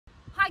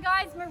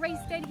Hi guys, Marie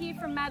Stead here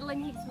from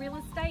Madeleine Hicks Real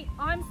Estate.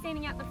 I'm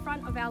standing at the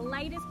front of our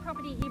latest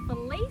property here for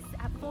lease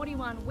at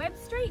 41 Webb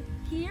Street,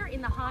 here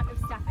in the heart of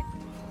Stafford.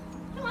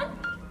 Come on.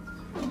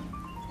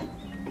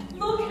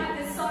 Look at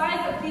the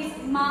size of this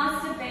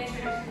master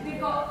bedroom.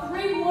 We've got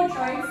 3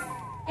 wardrobes,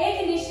 air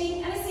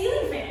conditioning and a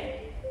ceiling fan.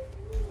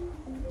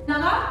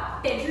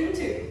 Another bedroom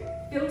too.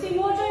 Built-in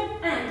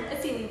wardrobe and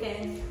a ceiling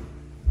fan.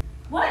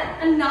 What?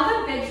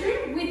 Another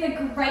bedroom with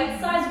a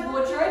great sized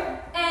wardrobe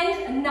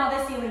and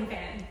another ceiling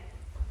fan.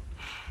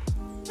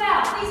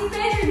 Wow, these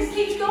bedrooms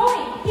keep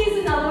going.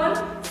 Here's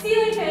another one,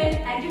 ceiling fan,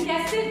 and you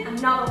guessed it,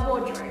 another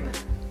wardrobe.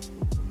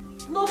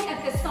 Look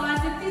at the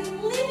size of this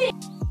living.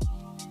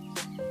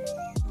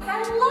 I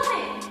love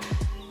it.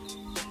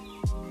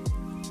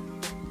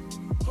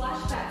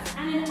 Flashbacks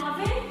and an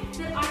oven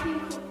that I can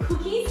cook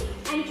cookies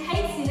and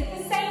cakes in at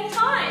the same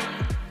time.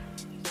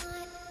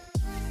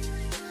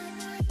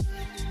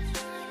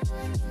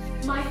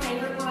 My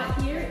favourite right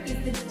here is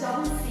the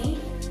double sink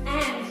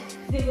and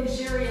the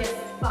luxurious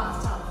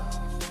bathtub.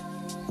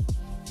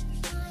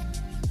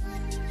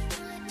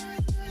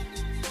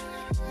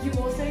 You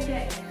also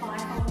get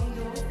bifolding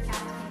doors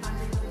out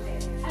to the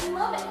bed. I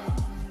love it.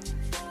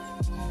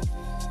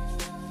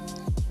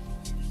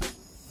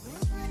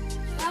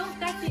 Well,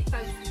 that's it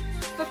folks.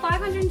 For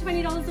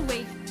 $520 a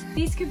week,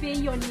 this could be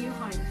your new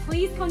home.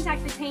 Please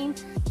contact the team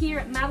here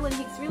at Madeleine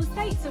Hicks Real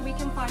Estate so we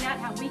can find out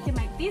how we can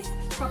make this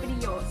property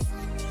yours.